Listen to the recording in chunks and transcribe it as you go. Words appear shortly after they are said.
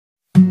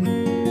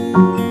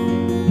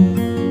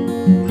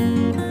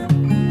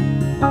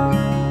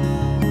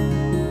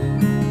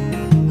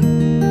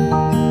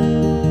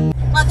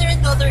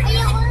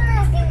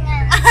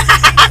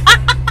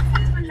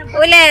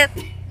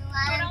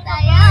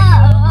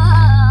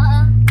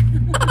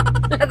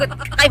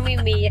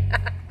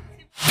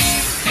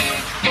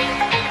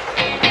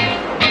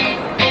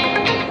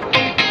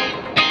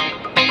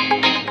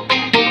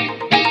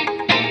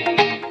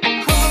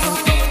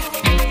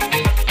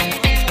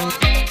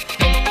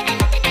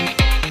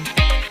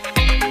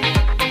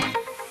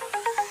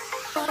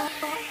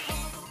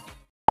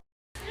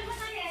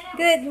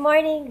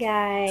morning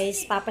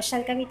guys!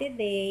 Papasyal kami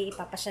today.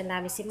 Ipapasyal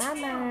namin si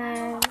Mama.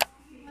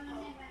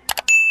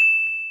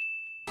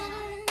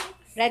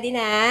 Ready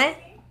na?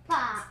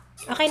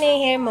 Okay na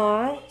yung hair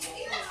mo?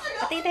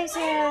 Patingin tayo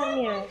sa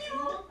mirror.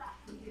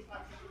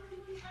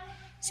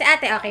 Si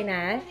ate, okay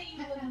na?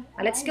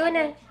 Oh, let's go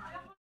na.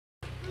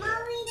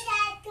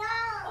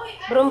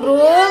 Brum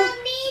brum.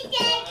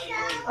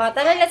 Oh,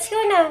 tara, let's go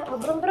na. Oh,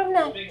 brum brum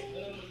na.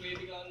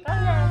 Go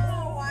na.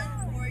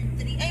 1, 4,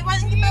 3. Ay,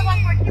 hindi pa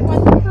 1, 4, 3,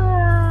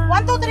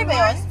 1, 2, 3 ba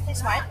yun?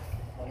 Smart?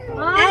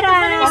 Tara!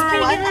 Mas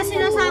speaker na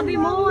sinasabi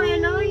mo,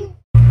 Eloy.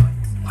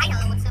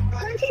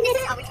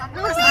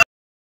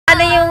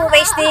 Ano yung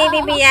waist ni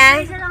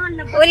Mimia?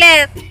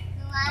 Ulit!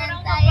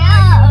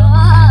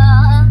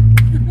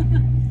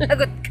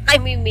 Lagot ka kay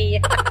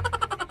Mimia.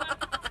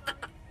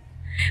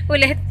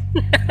 Ulit.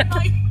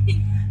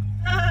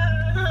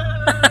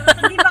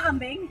 Hindi ba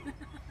kambing?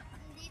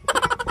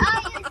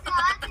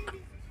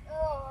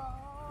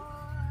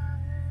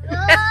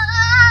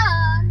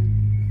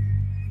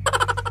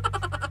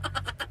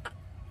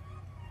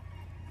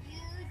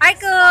 Hi,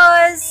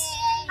 Kuz!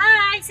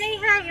 Hi! Say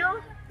hi, oh!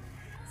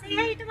 Say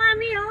hi to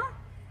Mommy, oh!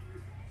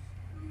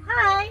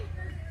 Hi!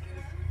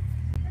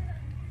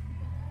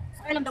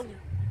 Okay lang daw niya.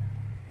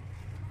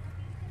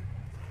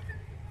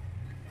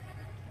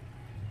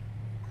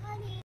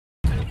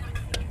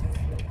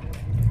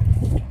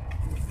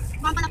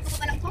 Mampalak ko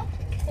pa lang ko?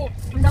 Oh,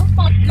 ano daw?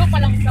 Pangatlo pa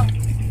lang daw.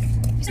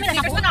 Gusto mo na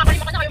ako?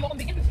 Nakakalimutan ka na kayo mo kong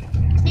bigyan.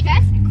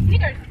 Sneakers?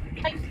 Sneaker.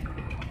 Ay.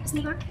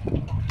 Sneaker?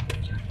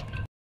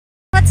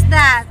 What's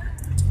that?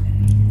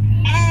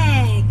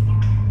 Egg.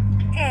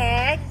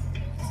 Egg?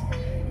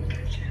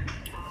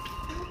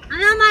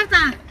 Ano,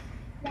 Martha?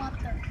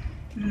 Water.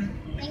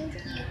 Thank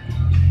you.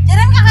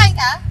 Jerem, kakain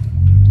ka?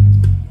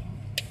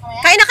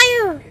 Kain na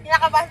kayo!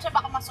 Kinakabahan siya,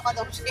 baka masok ka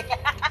daw siya.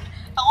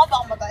 Ako,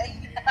 baka matay.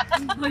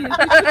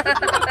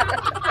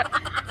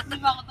 Hindi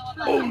ba ako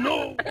tumatay? Oh no!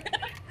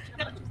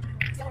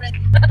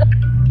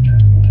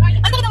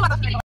 Ano ka na matas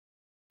mo?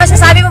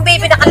 Masasabi mo,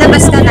 baby,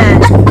 nakalabas ka na.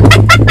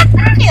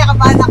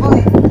 Kinakabahan ako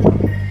eh.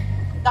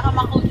 Baka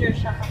ma-culture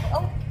shock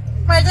ako. Oh,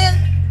 pwede yun.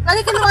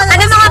 Lagi ka lumalabas.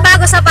 Ano mga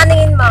bago sa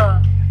paningin mo?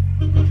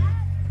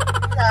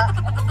 Sa-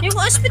 Yung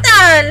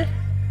ospital.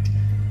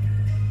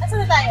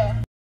 Nasaan na tayo?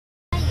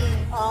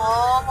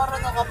 Oo,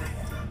 marunong ka.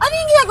 Ano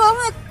yung ginagawa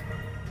mo?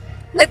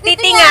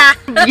 Nagtitinga.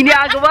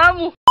 Ginagawa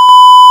mo.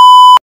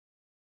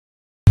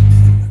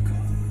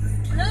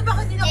 Ano,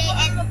 bakit hindi na ako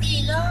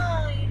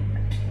makapagpilay?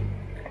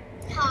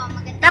 Ha,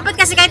 maganda. Dapat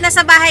kasi kahit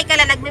nasa bahay ka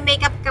lang,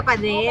 nagme-makeup ka pa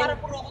din. Para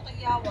puro ako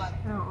tagyawan.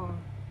 Oo.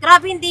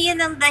 Grabe, hindi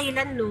yan ang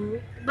dahilan, no?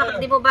 Bakit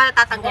di mo ba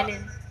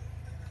tatanggalin?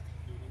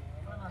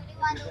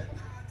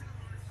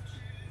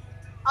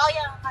 Oh,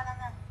 yan. Kanan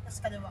na. Tapos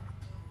kaliwa.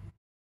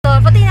 So,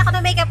 pati na ako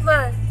ng makeup mo.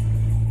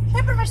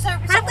 Siyempre, may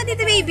service Harap ako. ka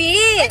dito, baby.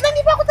 Wait lang,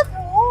 di ba ako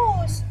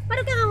tapos?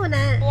 Parang ka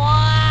muna.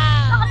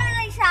 Ako na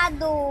lang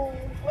shadow.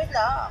 Wait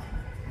lang.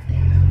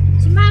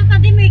 Si Martha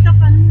di makeup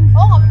ano.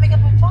 Oo nga, may makeup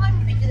mo. Baka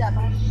may video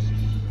dapat.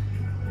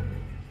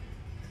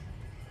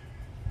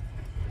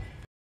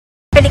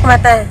 Pilik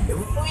mata.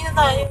 Uwi na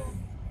tayo.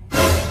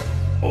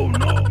 Oh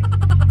no.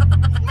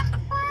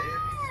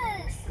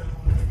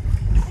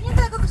 Ganyan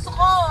talaga gusto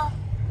ko.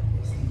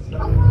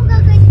 Ako ang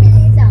gagawin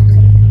sa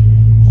akin.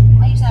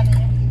 Ayun sabi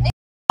niya.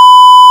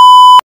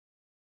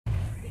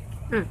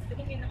 Ay,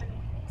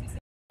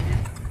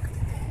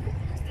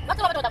 bakit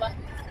lumapit mo ba?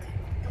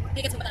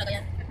 Gigits mo ba talaga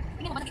yan?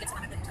 Hindi mo ba nagigits sa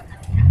akin?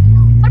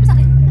 Para sa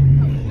akin?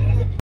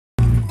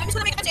 Namiss ko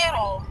na may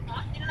kachero.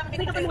 Hindi na naman may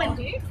kachero.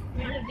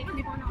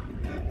 Hindi pa na.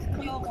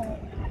 Ayoko.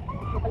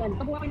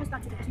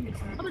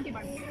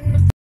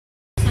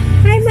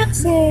 Hi,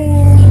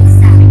 Maxine.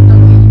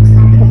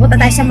 Pupunta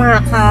tayo sa mga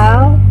cow.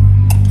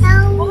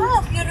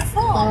 Wow,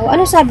 beautiful. Oh,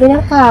 ano sabi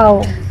ng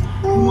cow?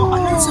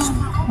 Ano sa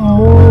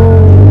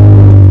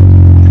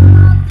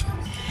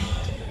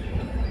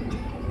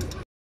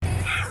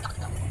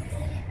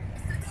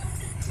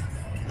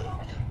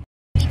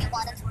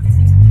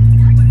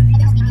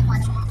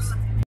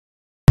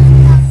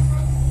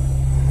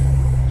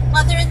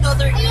mother and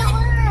daughter yun.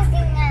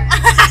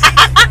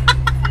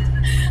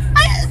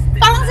 Ay,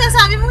 parang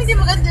sinasabi mo hindi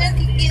maganda yung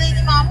kilay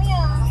ni mami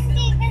ah.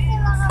 Hindi kasi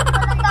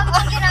makapalagdag ko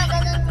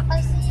ginaganon mo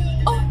kasi.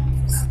 Oh,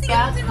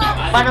 tingnan mo si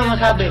mami. Paano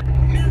masabi?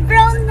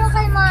 Brown na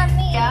kay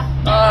mami.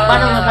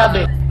 Paano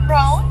masabi?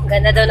 Brown?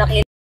 Ganda daw na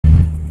kilay.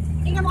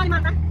 Tingnan mo kay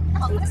mata.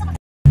 Ako,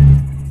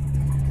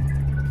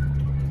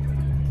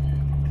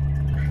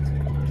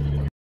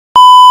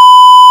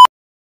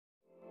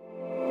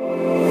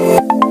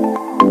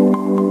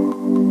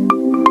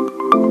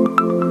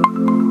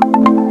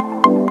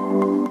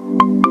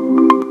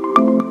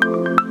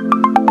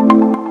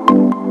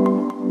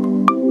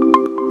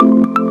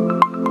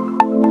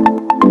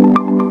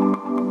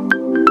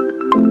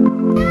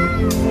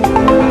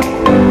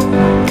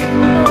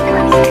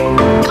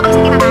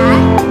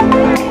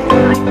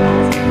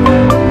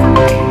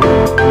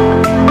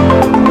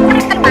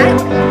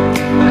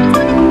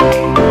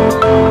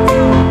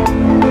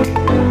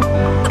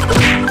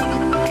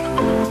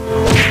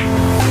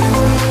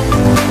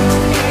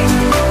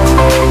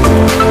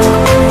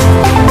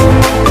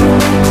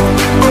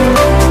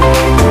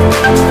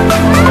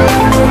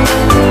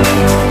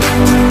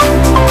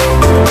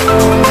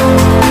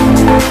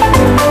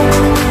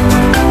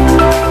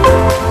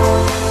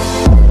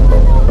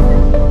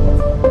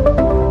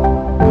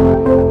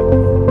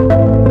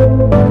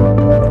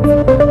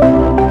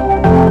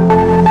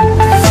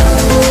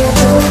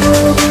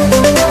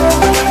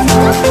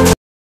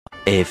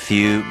 A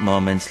few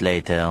moments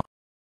later.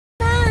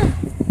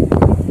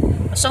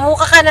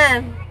 Sumuka ka na.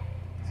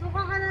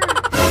 Suka ka na.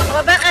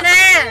 Baba ka na.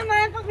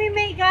 Naman, pag may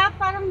makeup,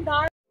 parang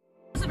dark.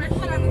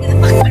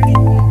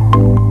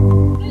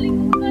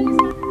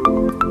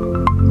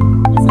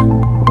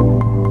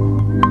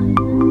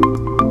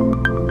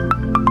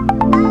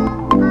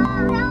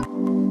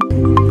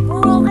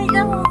 Okay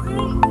lang,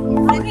 okay.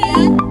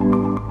 Okay.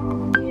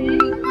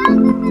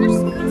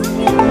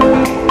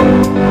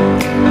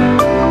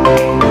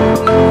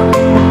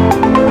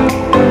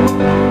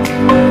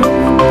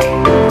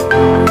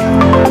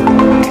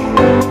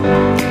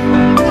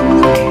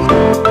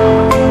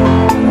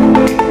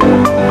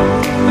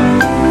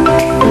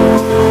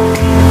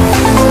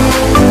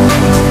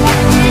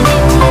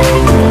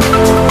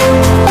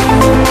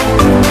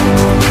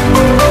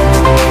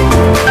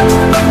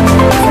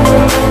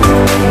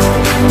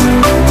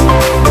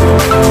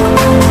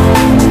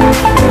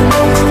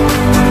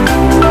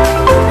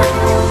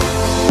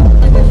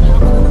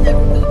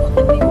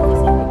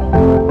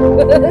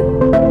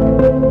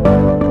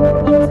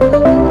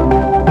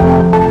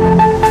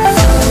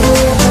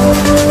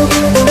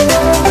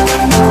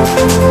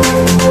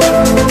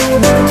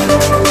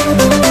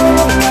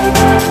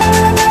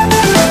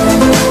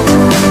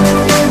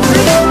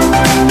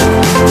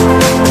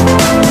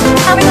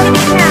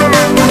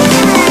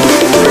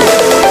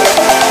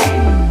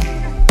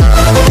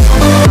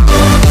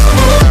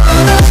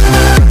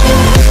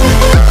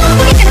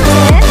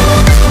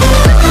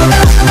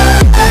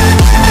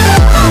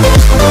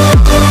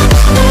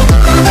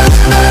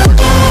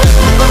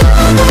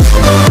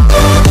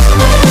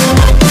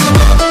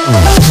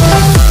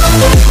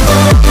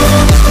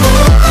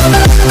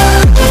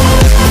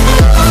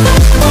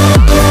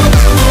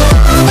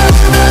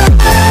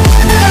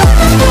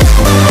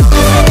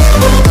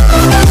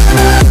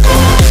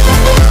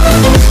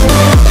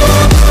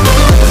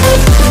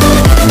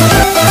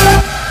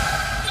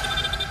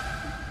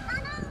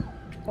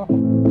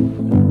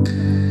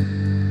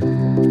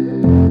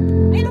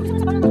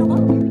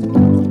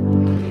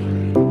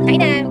 Kain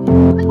na.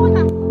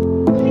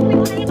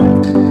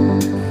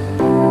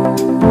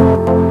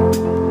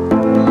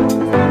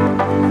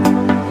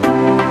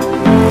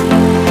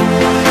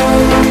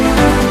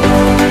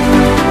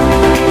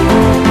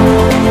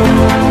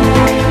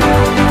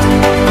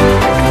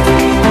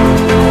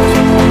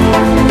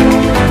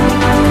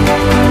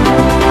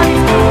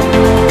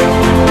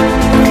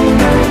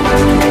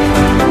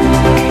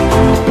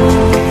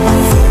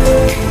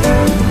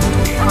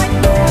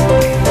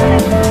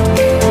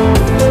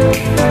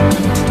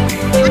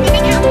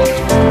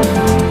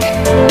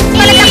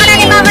 Palagyan ka na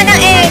ni Mama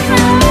ng egg.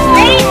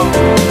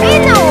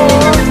 Ayun o.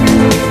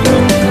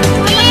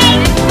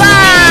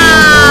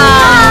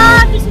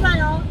 Wow!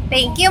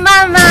 Thank you,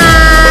 Mama.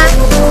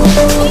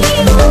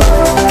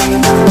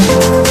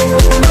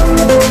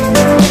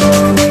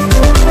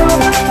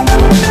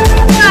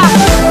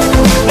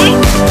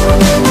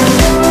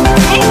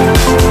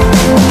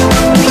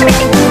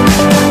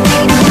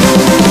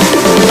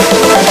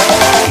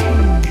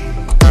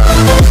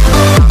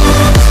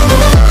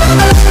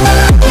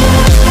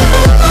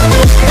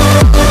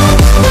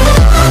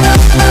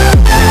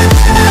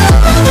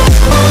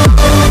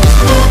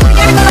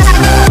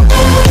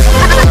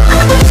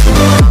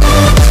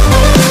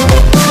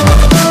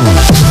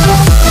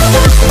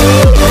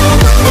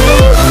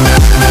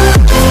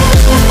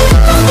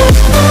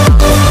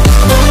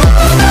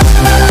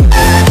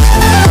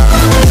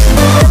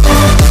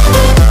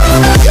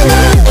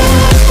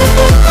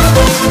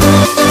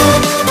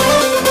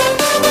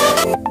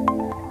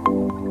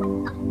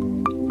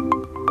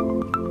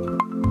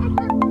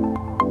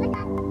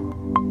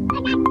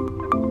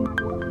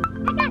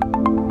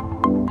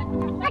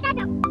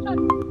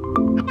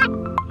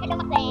 Hello,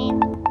 my friend.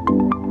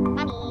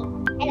 Mommy.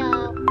 Hello.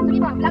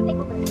 Sabi mo, vlog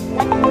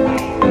takeover.